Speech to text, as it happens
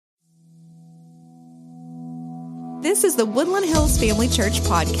This is the Woodland Hills Family Church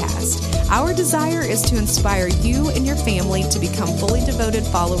podcast. Our desire is to inspire you and your family to become fully devoted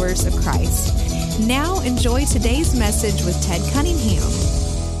followers of Christ. Now enjoy today's message with Ted Cunningham.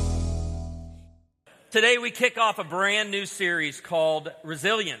 Today we kick off a brand new series called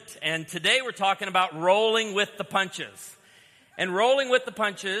Resilient. And today we're talking about rolling with the punches. And rolling with the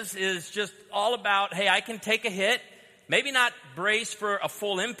punches is just all about, hey, I can take a hit, maybe not brace for a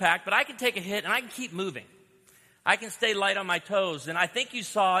full impact, but I can take a hit and I can keep moving. I can stay light on my toes. And I think you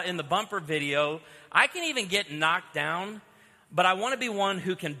saw in the bumper video, I can even get knocked down, but I want to be one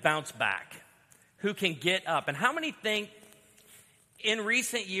who can bounce back, who can get up. And how many think in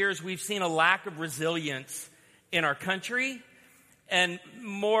recent years we've seen a lack of resilience in our country and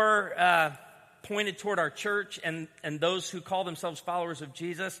more pointed toward our church and those who call themselves followers of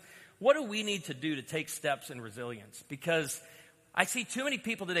Jesus? What do we need to do to take steps in resilience? Because I see too many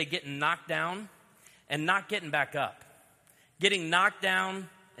people today getting knocked down and not getting back up. Getting knocked down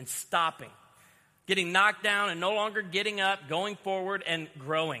and stopping. Getting knocked down and no longer getting up, going forward and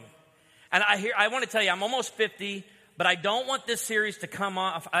growing. And I want to tell you, I'm almost 50, but I don't want this series to come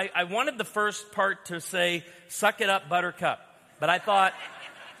off. I wanted the first part to say, suck it up, buttercup. But I thought,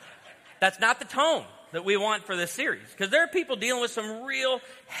 that's not the tone that we want for this series. Because there are people dealing with some real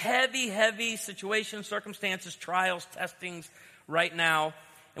heavy situations, circumstances, trials, testings right now.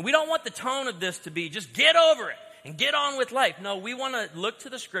 And we don't want the tone of this to be just get over it and get on with life. No, we want to look to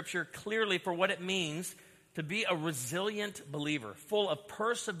the scripture clearly for what it means to be a resilient believer, full of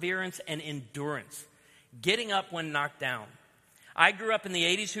perseverance and endurance, getting up when knocked down. I grew up in the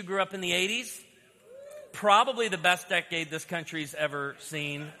 80s. Who grew up in the 80s? Probably the best decade this country's ever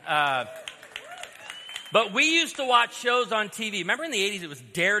seen. But we used to watch shows on TV. Remember in the 80s, it was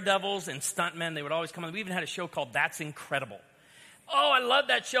Daredevils and Stuntmen. They would always come on. We even had a show called That's Incredible. Oh, I love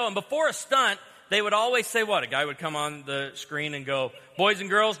that show. And before a stunt, they would always say what? A guy would come on the screen and go, boys and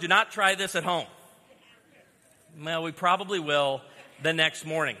girls, do not try this at home. Well, we probably will the next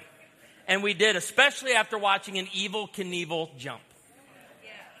morning. And we did, especially after watching an Evel Knievel jump.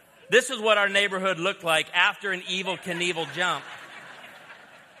 This is what our neighborhood looked like after an Evel Knievel jump.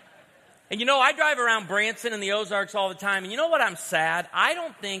 And you know, I drive around Branson and the Ozarks all the time. And you know what? I'm sad. I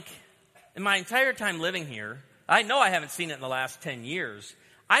don't think in my entire time living here, I know I haven't seen it in the last 10 years.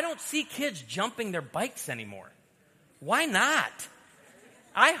 I don't see kids jumping their bikes anymore. Why not?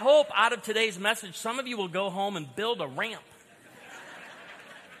 I hope out of today's message, some of you will go home and build a ramp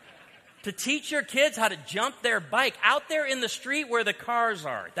to teach your kids how to jump their bike out there in the street where the cars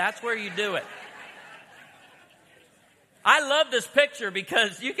are. That's where you do it. I love this picture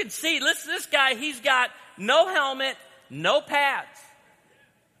because you can see, listen, this guy, he's got no helmet, no pads.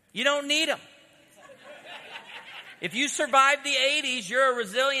 You don't need them. If you survived the 80s, you're a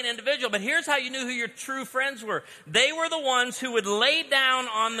resilient individual. But here's how you knew who your true friends were. They were the ones who would lay down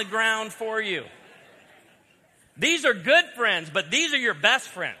on the ground for you. These are good friends, but these are your best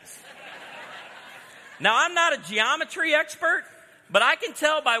friends. Now, I'm not a geometry expert, but I can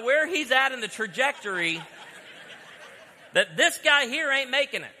tell by where he's at in the trajectory that this guy here ain't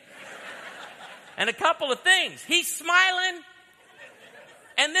making it. And a couple of things. He's smiling,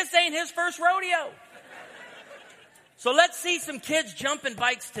 and this ain't his first rodeo. So let's see some kids jumping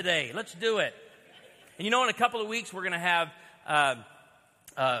bikes today. Let's do it. And you know, in a couple of weeks, we're going to have,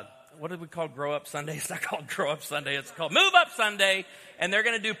 what did we call Grow Up Sunday? It's not called Grow Up Sunday. It's called Move Up Sunday. And they're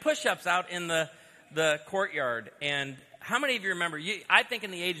going to do push-ups out in the courtyard. And how many of you remember? I think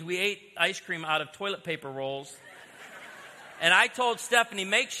in the 80s, we ate ice cream out of toilet paper rolls. And I told Stephanie,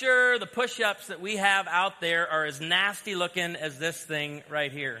 make sure the push-ups that we have out there are as nasty looking as this thing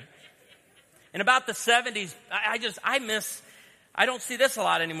right here. In about the 70s, I don't see this a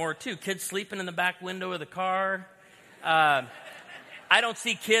lot anymore too. Kids sleeping in the back window of the car. I don't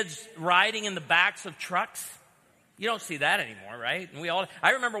see kids riding in the backs of trucks. You don't see that anymore, right? And I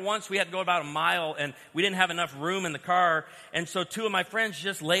remember once we had to go about a mile and we didn't have enough room in the car. And so two of my friends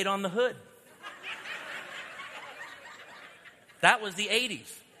just laid on the hood. That was the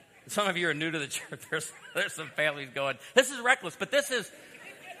 80s. Some of you are new to the church. There's some families going, this is reckless, but this is...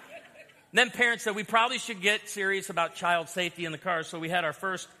 Then parents said we probably should get serious about child safety in the car, so we had our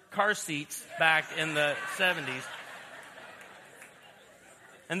first car seats back in the 70s.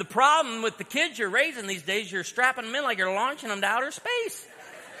 And the problem with the kids you're raising these days, you're strapping them in like you're launching them to outer space.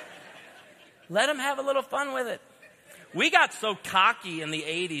 Let them have a little fun with it. We got so cocky in the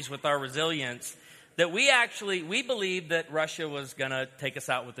 80s with our resilience that we believed that Russia was going to take us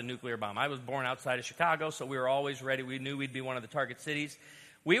out with the nuclear bomb. I was born outside of Chicago, so we were always ready. We knew we'd be one of the target cities.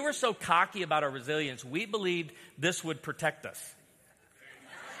 We were so cocky about our resilience, we believed this would protect us.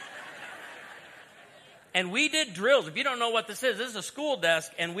 And we did drills. If you don't know what this is a school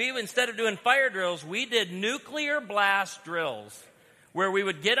desk. And we, instead of doing fire drills, we did nuclear blast drills, where we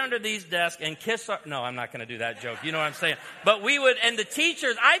would get under these desks and kiss our... No, I'm not going to do that joke. You know what I'm saying? But we would, and the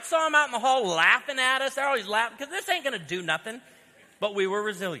teachers, I saw them out in the hall laughing at us. They're always laughing because this ain't going to do nothing. But we were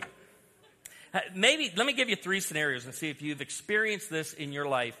resilient. Maybe, let me give you 3 scenarios and see if you've experienced this in your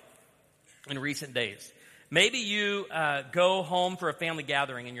life in recent days. Maybe you go home for a family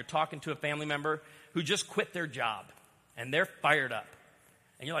gathering and you're talking to a family member who just quit their job and they're fired up.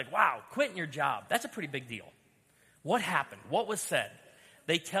 And you're like, wow, quitting your job, that's a pretty big deal. What happened? What was said?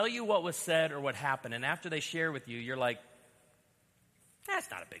 They tell you what was said or what happened, and after they share with you, you're like, that's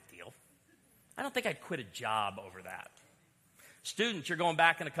not a big deal. I don't think I'd quit a job over that. Students, you're going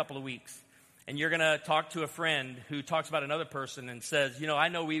back in a couple of weeks, and you're going to talk to a friend who talks about another person and says, I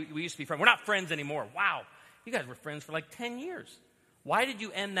know we used to be friends. We're not friends anymore. Wow, you guys were friends for like 10 years. Why did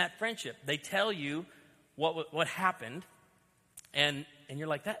you end that friendship? They tell you what happened, and you're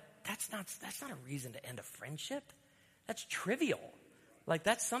like, that's not a reason to end a friendship. That's trivial. Like,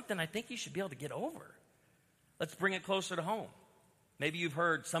 that's something I think you should be able to get over. Let's bring it closer to home. Maybe you've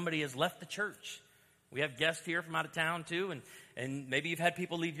heard somebody has left the church. We have guests here from out of town, too, and maybe you've had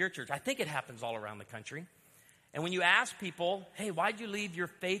people leave your church. I think it happens all around the country. And when you ask people, hey, why'd you leave your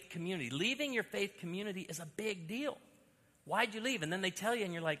faith community? Leaving your faith community is a big deal. Why'd you leave? And then they tell you,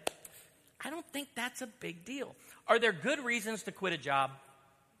 and you're like, I don't think that's a big deal. Are there good reasons to quit a job?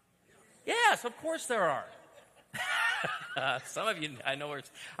 Yes, of course there are. Some of you,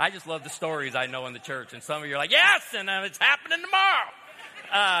 I just love the stories I know in the church. And some of you are like, yes, and it's happening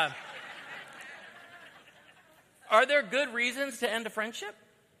tomorrow. Are there good reasons to end a friendship?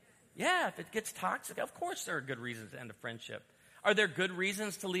 Yeah, if it gets toxic, of course there are good reasons to end a friendship. Are there good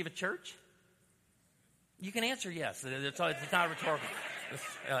reasons to leave a church? You can answer yes. It's not rhetorical.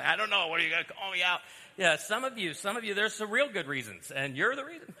 I don't know. What are you going to call me out? Yeah, some of you, there's some real good reasons, and you're the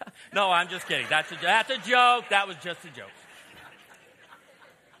reason. No, I'm just kidding. That's a joke. That was just a joke.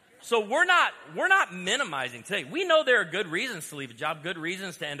 So we're not minimizing today. We know there are good reasons to leave a job, good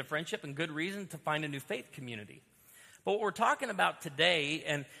reasons to end a friendship, and good reasons to find a new faith community. But what we're talking about today,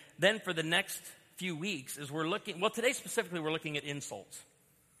 and then for the next few weeks, is today specifically we're looking at insults.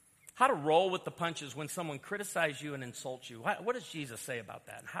 How to roll with the punches when someone criticizes you and insults you. What does Jesus say about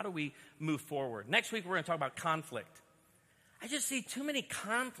that? And how do we move forward? Next week, we're going to talk about conflict. I just see too many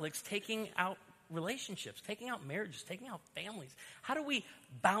conflicts taking out relationships, taking out marriages, taking out families. How do we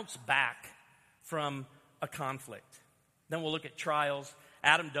bounce back from a conflict? Then we'll look at trials.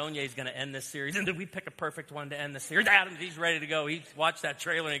 Adam Donye is going to end this series. And did we pick a perfect one to end this series? Adam, he's ready to go. He watched that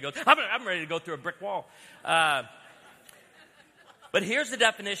trailer and he goes, I'm ready to go through a brick wall. But here's the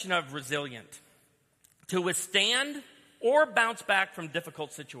definition of resilient. To withstand or bounce back from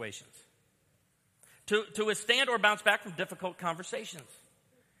difficult situations. To withstand or bounce back from difficult conversations.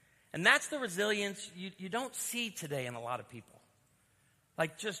 And that's the resilience you don't see today in a lot of people.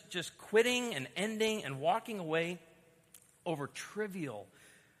 Like just quitting and ending and walking away over trivial,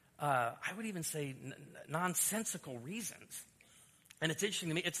 I would even say nonsensical reasons. And it's interesting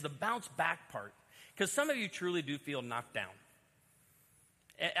to me, it's the bounce back part. Because some of you truly do feel knocked down.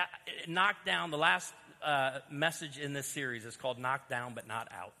 Knocked down, the last message in this series is called Knocked Down But Not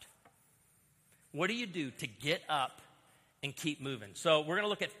Out. What do you do to get up and keep moving? So we're going to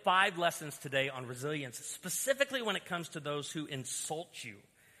look at 5 lessons today on resilience, specifically when it comes to those who insult you.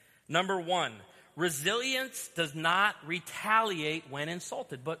 Number 1, resilience does not retaliate when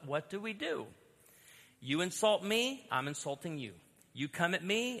insulted. But what do? You insult me, I'm insulting you. You come at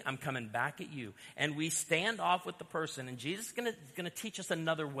me, I'm coming back at you. And we stand off with the person. And Jesus is going to teach us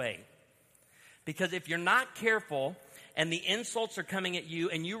another way. Because if you're not careful and the insults are coming at you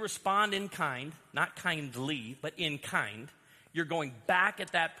and you respond in kind, not kindly, but in kind, you're going back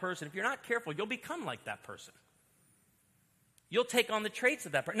at that person. If you're not careful, you'll become like that person. You'll take on the traits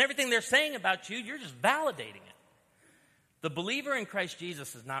of that person. And everything they're saying about you, you're just validating it. The believer in Christ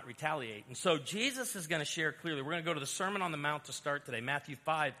Jesus does not retaliate. And so Jesus is going to share clearly. We're going to go to the Sermon on the Mount to start today, Matthew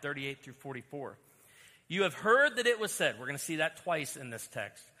 5, 38 through 44. You have heard that it was said, we're going to see that twice in this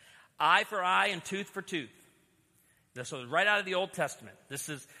text, eye for eye and tooth for tooth. So right out of the Old Testament. This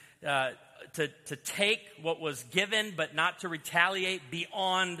is to take what was given, but not to retaliate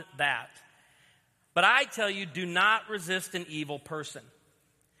beyond that. But I tell you, do not resist an evil person.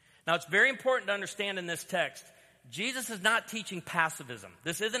 Now, it's very important to understand in this text, Jesus is not teaching pacifism.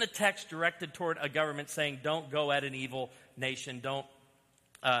 This isn't a text directed toward a government saying, don't go at an evil nation, don't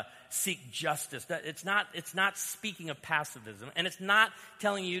seek justice. It's not speaking of pacifism. And it's not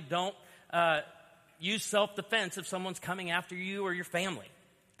telling you don't use self-defense if someone's coming after you or your family.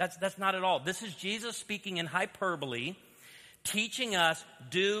 That's not at all. This is Jesus speaking in hyperbole, teaching us,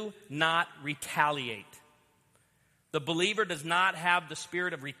 do not retaliate. The believer does not have the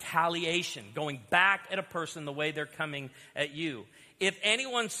spirit of retaliation, going back at a person the way they're coming at you. If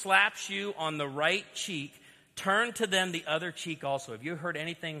anyone slaps you on the right cheek, turn to them the other cheek also. Have you heard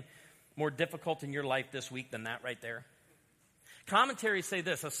anything more difficult in your life this week than that right there? Commentaries say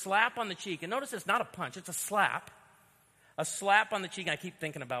this, a slap on the cheek, and notice it's not a punch, it's a slap. A slap on the cheek. I keep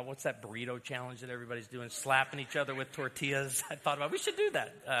thinking about what's that burrito challenge that everybody's doing, slapping each other with tortillas. I thought about, we should do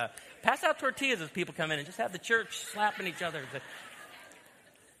that. Pass out tortillas as people come in and just have the church slapping each other.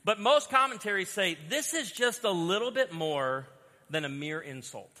 But most commentaries say this is just a little bit more than a mere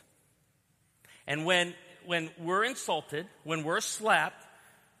insult. And when we're insulted, when we're slapped,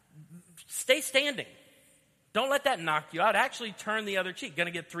 stay standing. Don't let that knock you out. Actually turn the other cheek. Going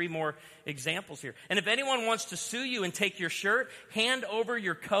to get 3 more examples here. And if anyone wants to sue you and take your shirt, hand over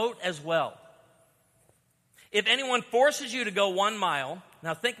your coat as well. If anyone forces you to go 1 mile,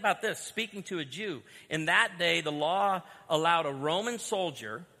 now think about this, speaking to a Jew. In that day, the law allowed a Roman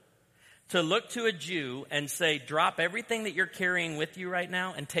soldier to look to a Jew and say, drop everything that you're carrying with you right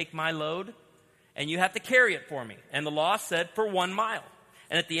now and take my load, and you have to carry it for me. And the law said for 1 mile.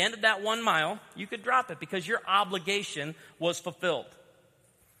 And at the end of that 1 mile, you could drop it because your obligation was fulfilled.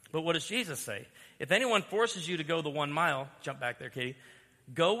 But what does Jesus say? If anyone forces you to go the 1 mile, jump back there, Katie,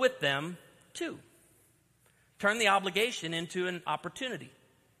 go with them 2. Turn the obligation into an opportunity.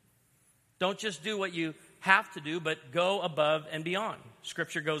 Don't just do what you have to do, but go above and beyond.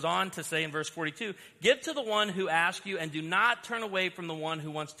 Scripture goes on to say in verse 42, give to the one who asks you and do not turn away from the one who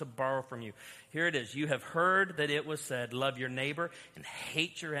wants to borrow from you. Here it is. You have heard that it was said, love your neighbor and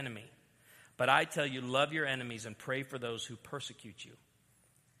hate your enemy. But I tell you, love your enemies and pray for those who persecute you.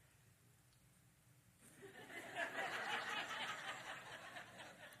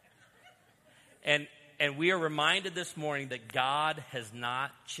 And we are reminded this morning that God has not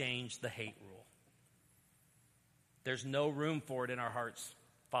changed the hate rule. There's no room for it in our hearts,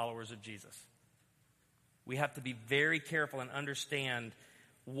 followers of Jesus. We have to be very careful and understand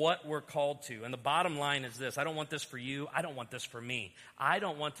what we're called to. And the bottom line is this. I don't want this for you. I don't want this for me. I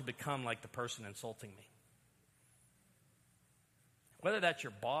don't want to become like the person insulting me. Whether that's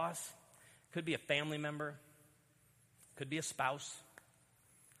your boss, could be a family member, could be a spouse.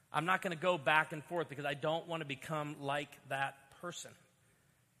 I'm not going to go back and forth because I don't want to become like that person.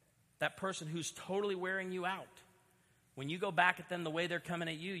 That person who's totally wearing you out. When you go back at them the way they're coming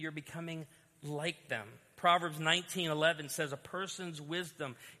at you, you're becoming like them. Proverbs 19:11 says, a person's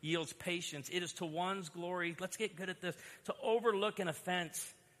wisdom yields patience. It is to one's glory, let's get good at this, to overlook an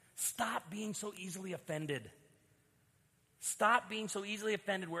offense. Stop being so easily offended. Stop being so easily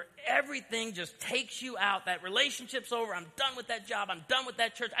offended where everything just takes you out. That relationship's over. I'm done with that job. I'm done with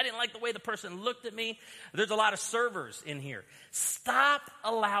that church. I didn't like the way the person looked at me. There's a lot of servers in here. Stop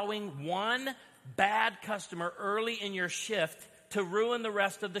allowing one bad customer early in your shift to ruin the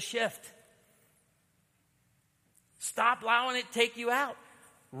rest of the shift. Stop allowing it to take you out.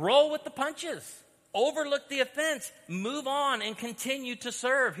 Roll with the punches. Overlook the offense. Move on and continue to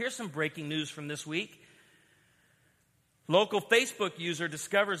serve. Here's some breaking news from this week. Local Facebook user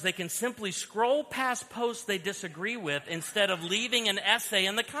discovers they can simply scroll past posts they disagree with instead of leaving an essay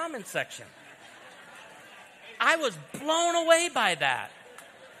in the comment section. I was blown away by that.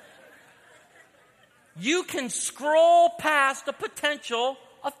 You can scroll past a potential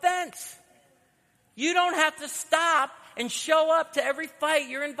offense. You don't have to stop and show up to every fight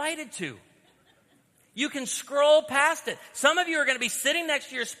you're invited to. You can scroll past it. Some of you are going to be sitting next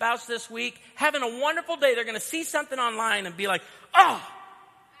to your spouse this week, having a wonderful day. They're going to see something online and be like, oh,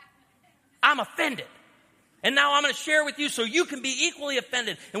 I'm offended. And now I'm going to share with you so you can be equally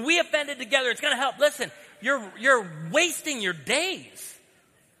offended. And we offended together. It's going to help. Listen, you're wasting your days.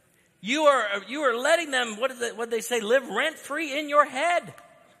 You are letting them, what do they say, live rent-free in your head.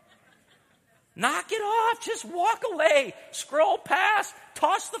 Knock it off. Just walk away. Scroll past.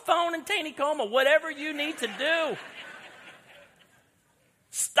 Toss the phone in Taneycoma. Whatever you need to do.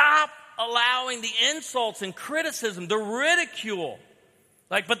 Stop allowing the insults and criticism, the ridicule.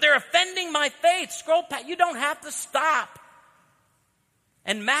 But they're offending my faith. Scroll past. You don't have to stop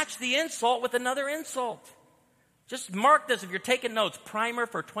and match the insult with another insult. Just mark this if you're taking notes. Primer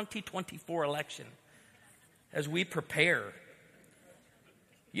for 2024 election as we prepare.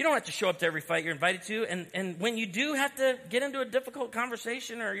 You don't have to show up to every fight you're invited to. And when you do have to get into a difficult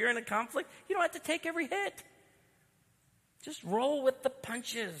conversation or you're in a conflict, you don't have to take every hit. Just roll with the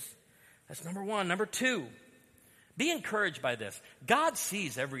punches. That's number one. Number two, be encouraged by this. God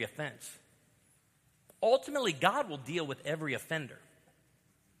sees every offense. Ultimately, God will deal with every offender.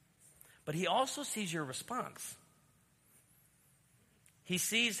 But he also sees your response. He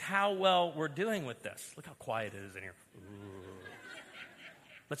sees how well we're doing with this. Look how quiet it is in here. Ooh.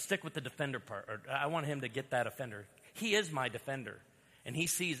 Let's stick with the defender part. I want him to get that offender. He is my defender, and he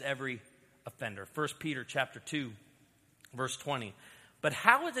sees every offender. 1 Peter chapter 2, verse 20. But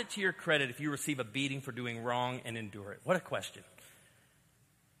how is it to your credit if you receive a beating for doing wrong and endure it? What a question.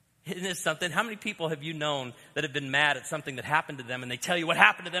 Isn't this something? How many people have you known that have been mad at something that happened to them, and they tell you what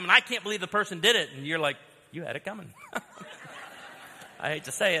happened to them, and I can't believe the person did it, and you're like, you had it coming. I hate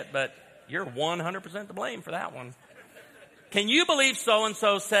to say it, but you're 100% to blame for that one. Can you believe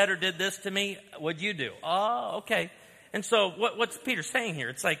so-and-so said or did this to me? What'd you do? Oh, okay. And so what's Peter saying here?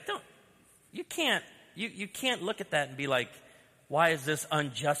 It's like, you can't look at that and be like, why is this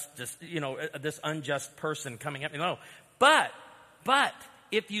this unjust person coming at me? No. But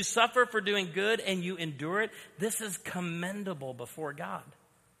if you suffer for doing good and you endure it, this is commendable before God.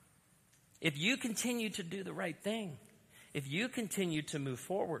 If you continue to do the right thing, if you continue to move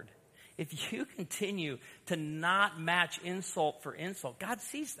forward, if you continue to not match insult for insult, God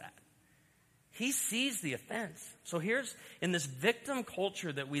sees that. He sees the offense. So here's, in this victim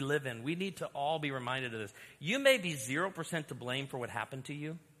culture that we live in, we need to all be reminded of this. You may be 0% to blame for what happened to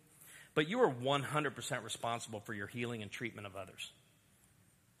you, but you are 100% responsible for your healing and treatment of others.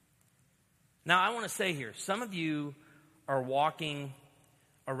 Now, I want to say here, some of you are walking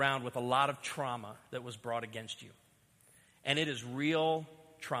around with a lot of trauma that was brought against you. And it is real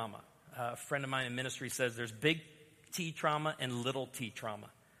trauma. A friend of mine in ministry says there's big T trauma and little T trauma.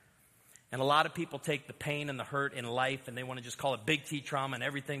 And a lot of people take the pain and the hurt in life and they want to just call it big T trauma and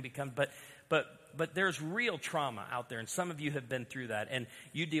everything becomes, but there's real trauma out there. And some of you have been through that. And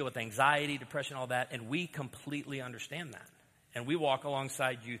you deal with anxiety, depression, all that. And we completely understand that. And we walk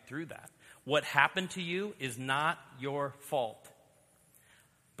alongside you through that. What happened to you is not your fault.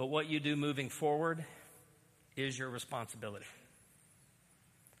 But what you do moving forward is your responsibility.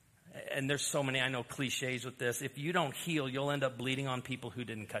 And there's so many, I know, cliches with this. If you don't heal, you'll end up bleeding on people who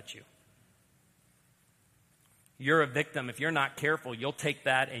didn't cut you. You're a victim. If you're not careful, you'll take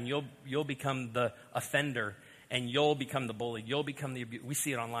that and you'll become the offender and you'll become the bully. You'll become the abuser. We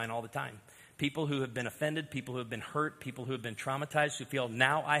see it online all the time. People who have been offended, people who have been hurt, people who have been traumatized, who feel,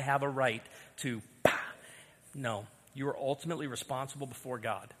 now I have a right to, no. You are ultimately responsible before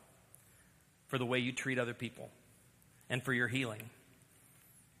God for the way you treat other people and for your healing.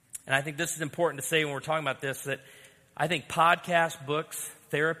 And I think this is important to say when we're talking about this, that I think podcasts, books,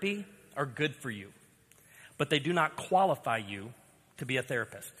 therapy are good for you, but they do not qualify you to be a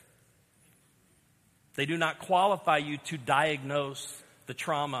therapist. They do not qualify you to diagnose the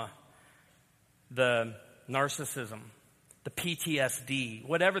trauma, the narcissism, the PTSD,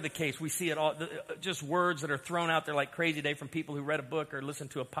 whatever the case. We see it all, just words that are thrown out there like crazy today from people who read a book or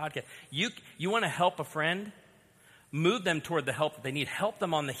listened to a podcast. You want to help a friend? Move them toward the help that they need. Help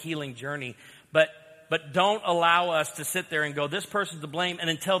them on the healing journey. But don't allow us to sit there and go, this person's to blame. And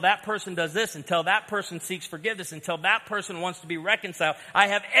until that person does this, until that person seeks forgiveness, until that person wants to be reconciled, I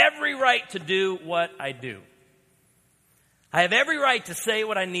have every right to do what I do. I have every right to say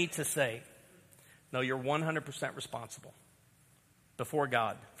what I need to say. No, you're 100% responsible before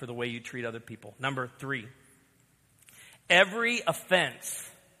God for the way you treat other people. Number 3, every offense,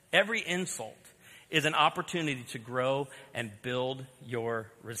 every insult is an opportunity to grow and build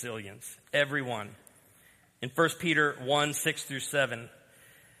your resilience. Everyone. In 1 Peter 1, 6 through 7,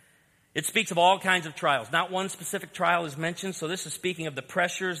 it speaks of all kinds of trials. Not one specific trial is mentioned, so this is speaking of the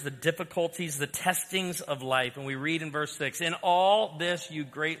pressures, the difficulties, the testings of life. And we read in verse 6, in all this you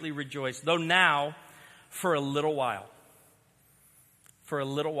greatly rejoice, though now for a little while. For a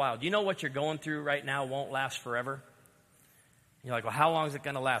little while. Do you know what you're going through right now won't last forever? You're like, well, how long is it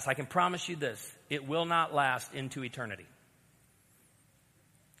going to last? I can promise you this. It will not last into eternity.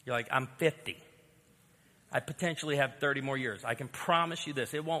 You're like, I'm 50. I potentially have 30 more years. I can promise you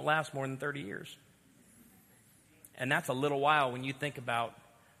this. It won't last more than 30 years. And that's a little while when you think about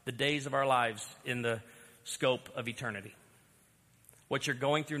the days of our lives in the scope of eternity. What you're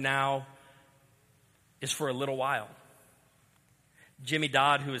going through now is for a little while. Jimmy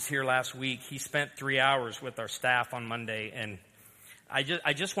Dodd, who was here last week, he spent 3 hours with our staff on Monday, and I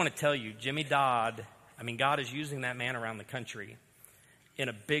just want to tell you, Jimmy Dodd, God is using that man around the country in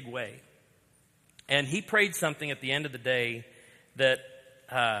a big way. And he prayed something at the end of the day that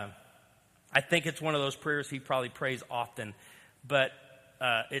I think it's one of those prayers he probably prays often, but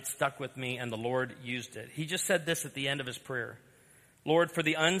it stuck with me and the Lord used it. He just said this at the end of his prayer. Lord, for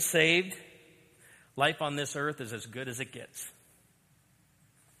the unsaved, life on this earth is as good as it gets.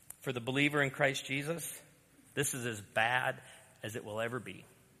 For the believer in Christ Jesus, this is as bad as it will ever be.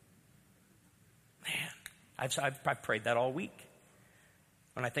 Man, I've prayed that all week.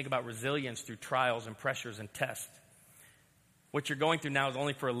 When I think about resilience through trials and pressures and tests, what you're going through now is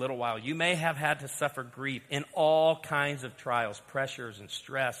only for a little while. You may have had to suffer grief in all kinds of trials, pressures, and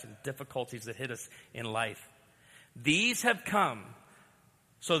stress and difficulties that hit us in life. These have come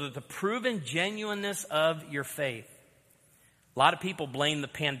so that the proven genuineness of your faith. A lot of people blame the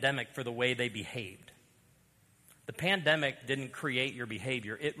pandemic for the way they behaved. The pandemic didn't create your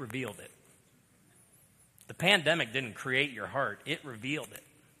behavior, it revealed it. The pandemic didn't create your heart, it revealed it.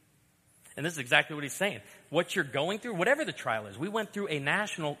 And this is exactly what he's saying. What you're going through, whatever the trial is, we went through a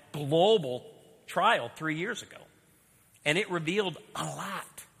national, global trial 3 years ago. And it revealed a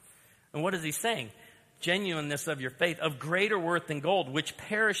lot. And what is he saying? Genuineness of your faith, of greater worth than gold, which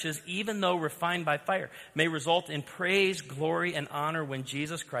perishes even though refined by fire, may result in praise, glory, and honor when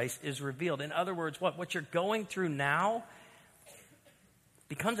Jesus Christ is revealed. In other words, what you're going through now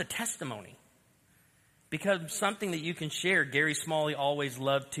becomes a testimony. Becomes something that you can share. Gary Smalley always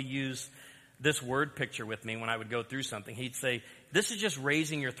loved to use this word picture with me when I would go through something. He'd say, this is just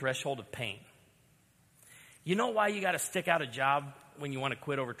raising your threshold of pain. You know why you got to stick out a job when you want to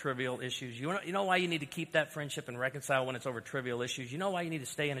quit over trivial issues? You know why you need to keep that friendship and reconcile when it's over trivial issues? You know why you need to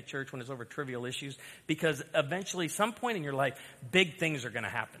stay in a church when it's over trivial issues? Because eventually, some point in your life, big things are going to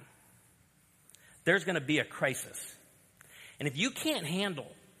happen. There's going to be a crisis. And if you can't handle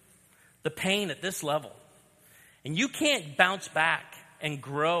the pain at this level, and you can't bounce back and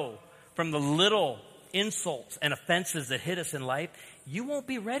grow from the little insults and offenses that hit us in life, you won't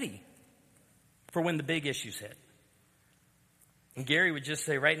be ready for when the big issues hit. And Gary would just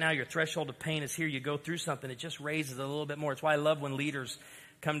say, right now your threshold of pain is here. You go through something, it just raises it a little bit more. It's why I love when leaders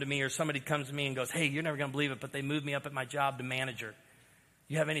come to me or somebody comes to me and goes, hey, you're never going to believe it, but they moved me up at my job to manager.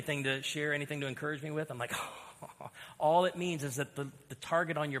 You have anything to share, anything to encourage me with? I'm like, oh. All it means is that the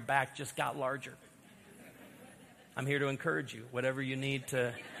target on your back just got larger. I'm here to encourage you, whatever you need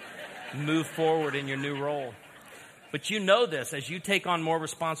to move forward in your new role. But you know this, as you take on more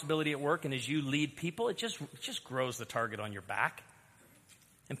responsibility at work and as you lead people, it just grows the target on your back.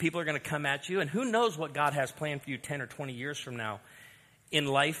 And people are going to come at you. And who knows what God has planned for you 10 or 20 years from now in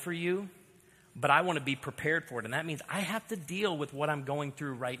life for you. But I want to be prepared for it. And that means I have to deal with what I'm going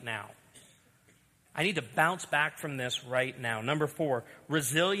through right now. I need to bounce back from this right now. Number 4,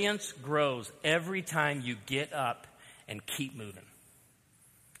 resilience grows every time you get up and keep moving.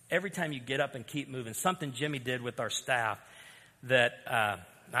 Every time you get up and keep moving. Something Jimmy did with our staff that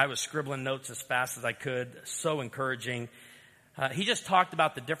I was scribbling notes as fast as I could. So encouraging. He just talked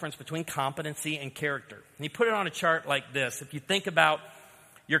about the difference between competency and character. And he put it on a chart like this. If you think about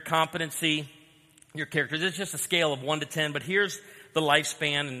your competency, your character, it's just a scale of 1 to 10. But here's the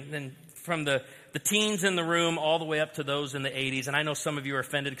lifespan, and from the teens in the room all the way up to those in the 80s. And I know some of you are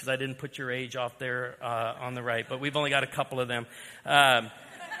offended because I didn't put your age off there on the right, but we've only got a couple of them.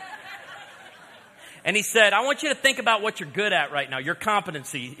 And he said, I want you to think about what you're good at right now, your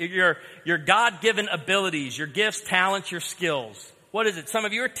competency, your God-given abilities, your gifts, talents, your skills. What is it? Some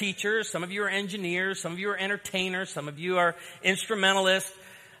of you are teachers, some of you are engineers, some of you are entertainers, some of you are instrumentalists,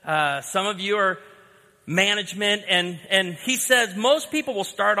 some of you are management. And he says most people will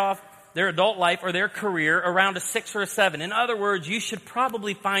start off their adult life or their career around a 6 or a 7. In other words, you should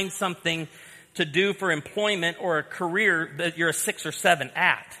probably find something to do for employment or a career that you're a 6 or 7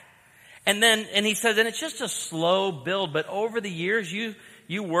 at. And he says, and it's just a slow build, but over the years,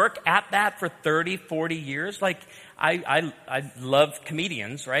 you work at that for 30, 40 years. Like, I love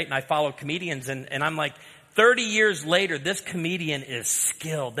comedians, right? And I follow comedians, and I'm like, 30 years later, this comedian is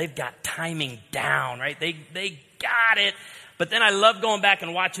skilled. They've got timing down, right? They got it. But then I love going back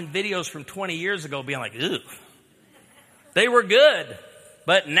and watching videos from 20 years ago being like, ew, they were good.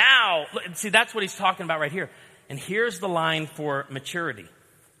 But now, see, that's what he's talking about right here. And here's the line for maturity.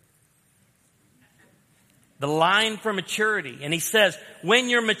 The line for maturity. And he says, when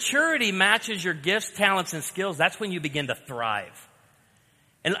your maturity matches your gifts, talents, and skills, that's when you begin to thrive.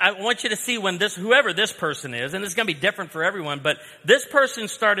 And I want you to see when whoever this person is, and it's going to be different for everyone, but this person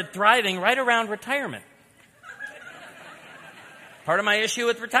started thriving right around retirement. Part of my issue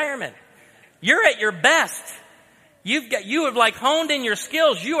with retirement. You're at your best. You have like honed in your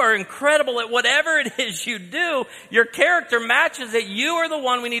skills. You are incredible at whatever it is you do. Your character matches it. You are the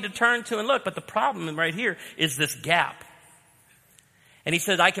one we need to turn to and look. But the problem right here is this gap. And he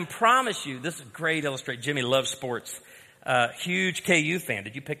says, I can promise you, this is great illustration. Jimmy loves sports. Huge KU fan.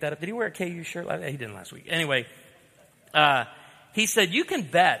 Did you pick that up? Did he wear a KU shirt? He didn't last week. Anyway, he said, you can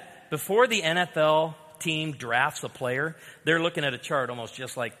bet before the NFL team drafts a player, they're looking at a chart almost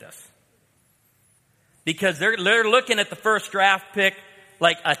just like this. Because they're looking at the first draft pick.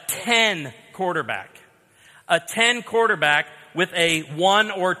 like a 10 quarterback. A 10 quarterback with a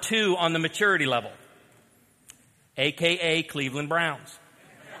 1 or 2 on the maturity level. AKA Cleveland Browns.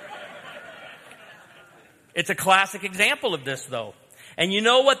 It's a classic example of this, though. And you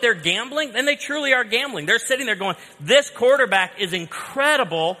know what they're gambling? And they truly are gambling. They're sitting there going, this quarterback is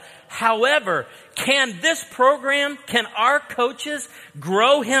incredible. However, can this program, can our coaches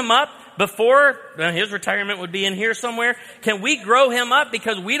grow him up before his retirement would be in here somewhere? Can we grow him up?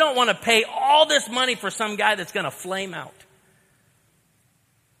 Because we don't want to pay all this money for some guy that's going to flame out.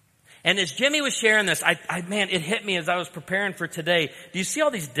 And as Jimmy was sharing this, man, it hit me as I was preparing for today. Do you see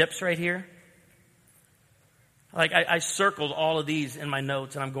all these dips right here? Like I circled all of these in my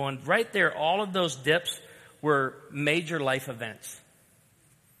notes, and I'm going, right there, all of those dips were major life events.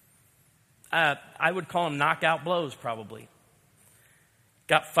 I would call them knockout blows, probably.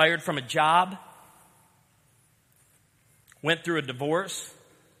 Got fired from a job. Went through a divorce.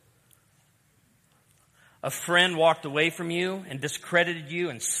 A friend walked away from you and discredited you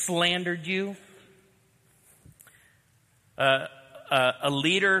and slandered you. A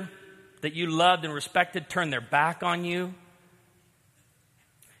leader that you loved and respected turned their back on you.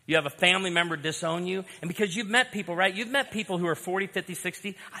 You have a family member disown you. And because you've met people, right? You've met people who are 40, 50,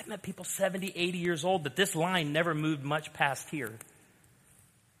 60. I've met people 70, 80 years old that this line never moved much past here.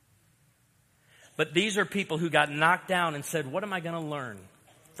 But these are people who got knocked down and said, what am I going to learn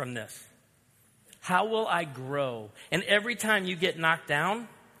from this? How will I grow? And every time you get knocked down,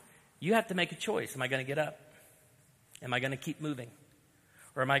 you have to make a choice. Am I going to get up? Am I going to keep moving?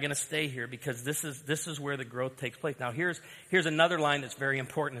 Or am I going to stay here? Because this is where the growth takes place. Now here's another line that's very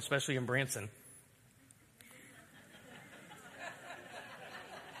important, especially in Branson.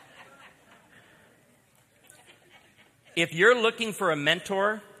 If you're looking for a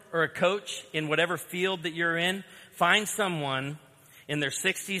mentor or a coach in whatever field that you're in, find someone in their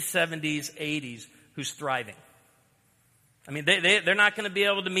 60s, 70s, 80s who's thriving. I mean, they're not going to be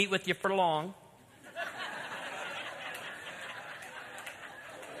able to meet with you for long.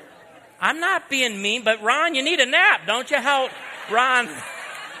 I'm not being mean, but Ron, you need a nap, don't you? Ron,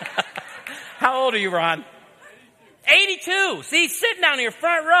 how old are you, Ron? 82. See, he's sitting down here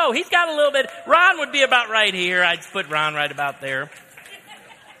front row. He's got a little bit. Ron would be about right here. I'd put Ron right about there.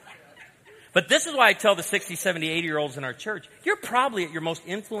 But this is why I tell the 60, 70, 80-year-olds in our church, you're probably at your most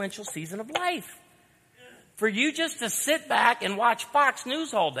influential season of life. For you just to sit back and watch Fox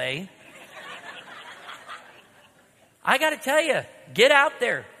News all day, I got to tell you, get out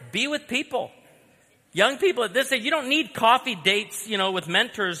there. Be with people. Young people at this age, you don't need coffee dates, with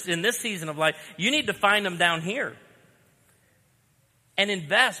mentors in this season of life. You need to find them down here. And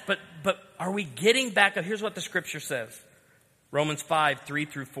invest. But are we getting back up? Here's what the scripture says. Romans 5, 3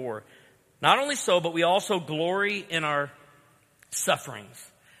 through 4. Not only so, but we also glory in our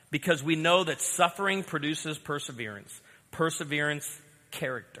sufferings, because we know that suffering produces perseverance. Perseverance,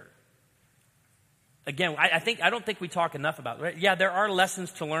 character. Again, I don't think we talk enough about it. Right? Yeah, there are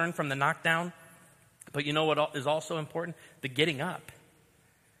lessons to learn from the knockdown, but you know what is also important? The getting up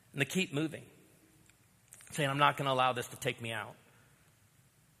and the keep moving. Saying, I'm not going to allow this to take me out.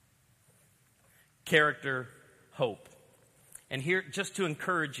 Character, hope. And here, just to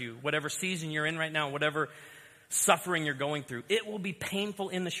encourage you, whatever season you're in right now, whatever suffering you're going through, it will be painful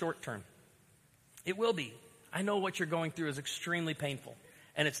in the short term. It will be. I know what you're going through is extremely painful,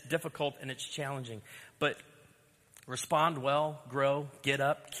 and it's difficult, and it's challenging. But respond well, grow, get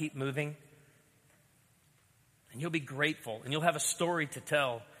up, keep moving, and you'll be grateful, and you'll have a story to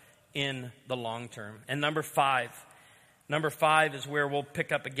tell in the long term. And number five is where we'll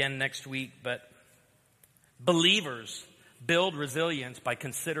pick up again next week, but believers build resilience by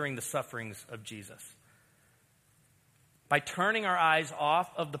considering the sufferings of Jesus. By turning our eyes off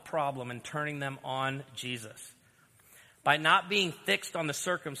of the problem and turning them on Jesus. By not being fixed on the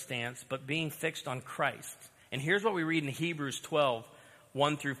circumstance, but being fixed on Christ. And here's what we read in Hebrews 12,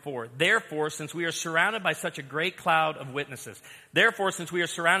 1 through 4. Therefore, since we are surrounded by such a great cloud of witnesses. Therefore, since we are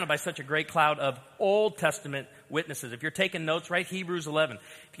surrounded by such a great cloud of Old Testament witnesses. If you're taking notes, write Hebrews 11.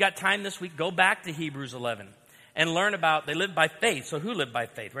 If you got time this week, go back to Hebrews 11. And learn about, they lived by faith. So who lived by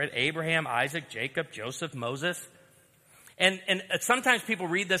faith, right? Abraham, Isaac, Jacob, Joseph, Moses. And sometimes people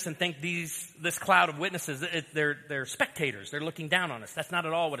read this and think this cloud of witnesses, they're spectators. They're looking down on us. That's not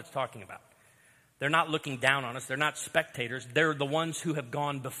at all what it's talking about. They're not looking down on us. They're not spectators. They're the ones who have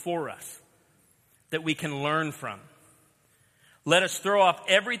gone before us that we can learn from. Let us throw off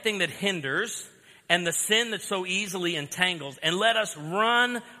everything that hinders and the sin that so easily entangles, and let us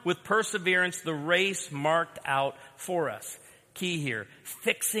run with perseverance the race marked out for us. Key here,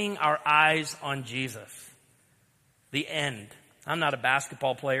 fixing our eyes on Jesus. The end. I'm not a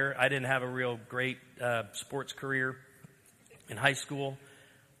basketball player. I didn't have a real great sports career in high school.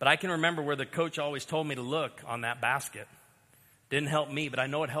 But I can remember where the coach always told me to look on that basket. Didn't help me, but I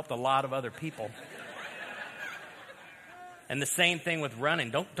know it helped a lot of other people. And the same thing with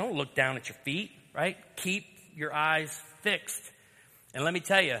running. Don't look down at your feet, right? Keep your eyes fixed. And let me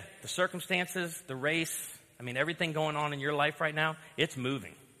tell you, the circumstances, the race, everything going on in your life right now, it's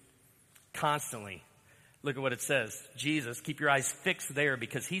moving constantly. Look at what it says. Jesus, keep your eyes fixed there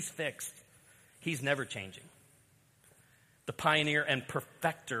because he's fixed. He's never changing. The pioneer and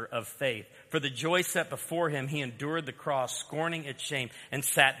perfecter of faith. For the joy set before him, he endured the cross, scorning its shame, and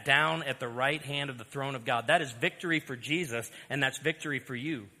sat down at the right hand of the throne of God. That is victory for Jesus, and that's victory for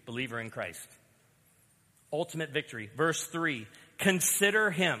you, believer in Christ. Ultimate victory. Verse 3,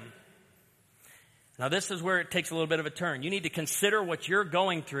 consider him. Now this is where it takes a little bit of a turn. You need to consider what you're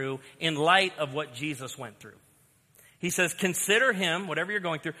going through in light of what Jesus went through. He says, consider him, whatever you're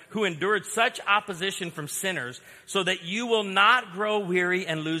going through, who endured such opposition from sinners so that you will not grow weary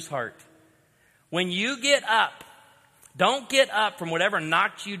and lose heart. When you get up, don't get up from whatever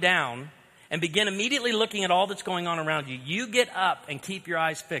knocked you down and begin immediately looking at all that's going on around you. You get up and keep your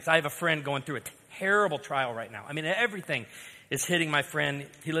eyes fixed. I have a friend going through a terrible trial right now. Everything is hitting my friend.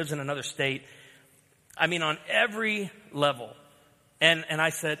 He lives in another state. On every level. And I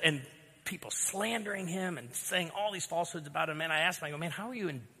said, and people slandering him and saying all these falsehoods about him. And I asked him, I go, man, how are you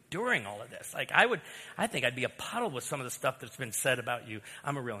enduring all of this? I think I'd be a puddle with some of the stuff that's been said about you.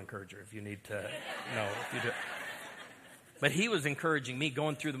 I'm a real encourager if you need to know if you do. But he was encouraging me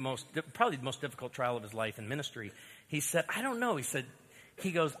going through probably the most difficult trial of his life in ministry. He said, I don't know.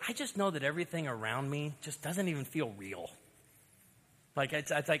 He goes, I just know that everything around me just doesn't even feel real.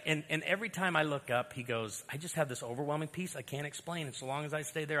 And every time I look up, he goes, I just have this overwhelming peace I can't explain. And so long as I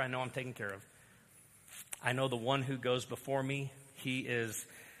stay there, I know I'm taken care of. I know the one who goes before me, he is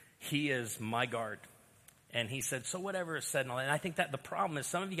my guard. And he said, so whatever is said and all that. And I think that the problem is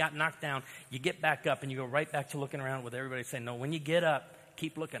some of you got knocked down, you get back up and you go right back to looking around with everybody saying, no, when you get up,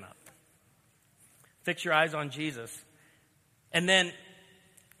 keep looking up. Fix your eyes on Jesus. And then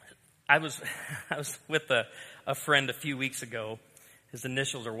I was with a friend a few weeks ago. His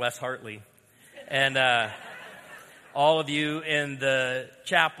initials are Wes Hartley. And all of you in the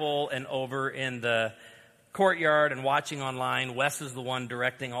chapel and over in the courtyard and watching online, Wes is the one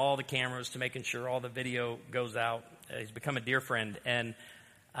directing all the cameras to making sure all the video goes out. He's become a dear friend. And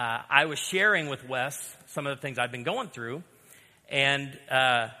I was sharing with Wes some of the things I've been going through. And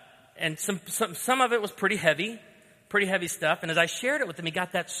some of it was pretty heavy stuff. And as I shared it with him, he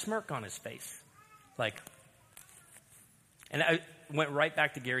got that smirk on his face. And I went right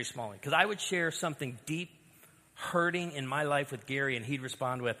back to Gary Smalling. Because I would share something deep, hurting in my life with Gary, and he'd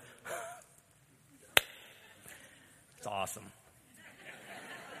respond with, it's awesome.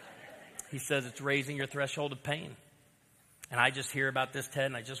 He says it's raising your threshold of pain. And I just hear about this, Ted,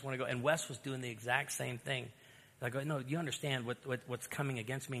 and I just want to go. And Wes was doing the exact same thing. I go, no, you understand what's coming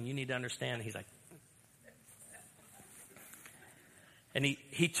against me, and you need to understand. And he's like, and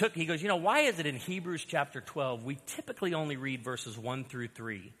he goes, why is it in Hebrews chapter 12, we typically only read verses 1 through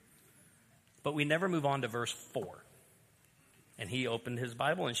 3, but we never move on to verse 4. And he opened his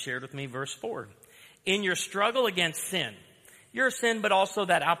Bible and shared with me verse 4. In your struggle against sin, your sin, but also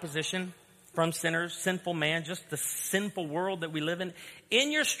that opposition from sinners, sinful man, just the sinful world that we live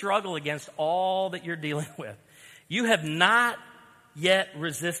in your struggle against all that you're dealing with, you have not yet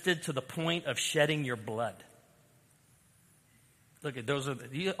resisted to the point of shedding your blood. Look at those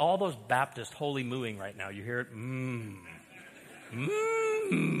all those Baptist holy mooing right now. You hear it?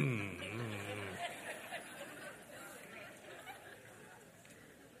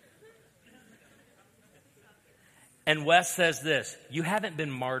 And Wes says this, you haven't been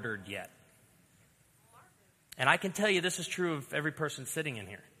martyred yet. And I can tell you this is true of every person sitting in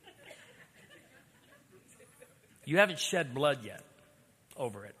here. You haven't shed blood yet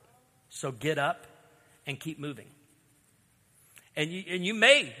over it. So get up and keep moving. And you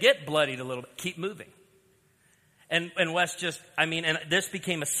may get bloodied a little bit. Keep moving. And Wes and this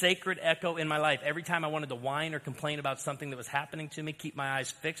became a sacred echo in my life. Every time I wanted to whine or complain about something that was happening to me, keep my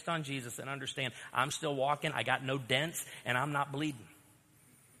eyes fixed on Jesus and understand I'm still walking, I got no dents, and I'm not bleeding.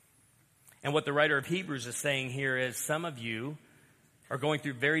 And what the writer of Hebrews is saying here is some of you are going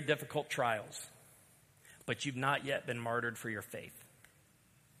through very difficult trials, but you've not yet been martyred for your faith.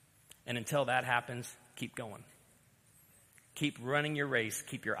 And until that happens, keep going. Keep running your race.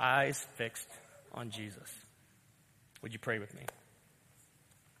 Keep your eyes fixed on Jesus. Would you pray with me?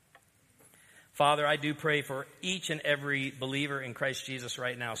 Father, I do pray for each and every believer in Christ Jesus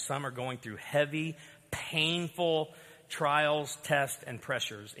right now. Some are going through heavy, painful trials, tests, and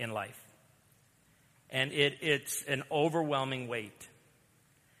pressures in life. And it's an overwhelming weight.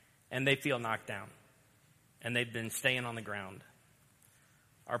 And they feel knocked down. And they've been staying on the ground.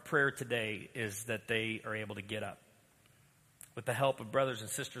 Our prayer today is that they are able to get up with the help of brothers and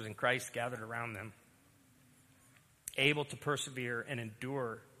sisters in Christ gathered around them, able to persevere and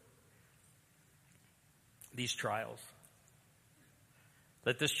endure these trials.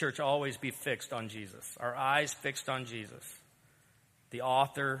 Let this church always be fixed on Jesus, our eyes fixed on Jesus, the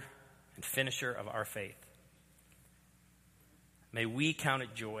author and finisher of our faith. May we count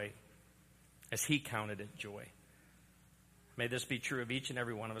it joy as he counted it joy. May this be true of each and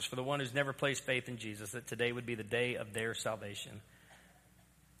every one of us. For the one who's never placed faith in Jesus, that today would be the day of their salvation.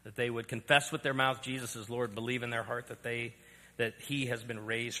 That they would confess with their mouth Jesus is Lord, believe in their heart that he has been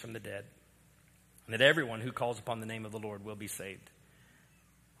raised from the dead. And that everyone who calls upon the name of the Lord will be saved.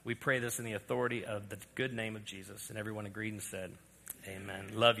 We pray this in the authority of the good name of Jesus. And everyone agreed and said,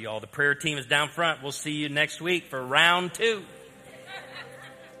 amen. Love you all. The prayer team is down front. We'll see you next week for round 2.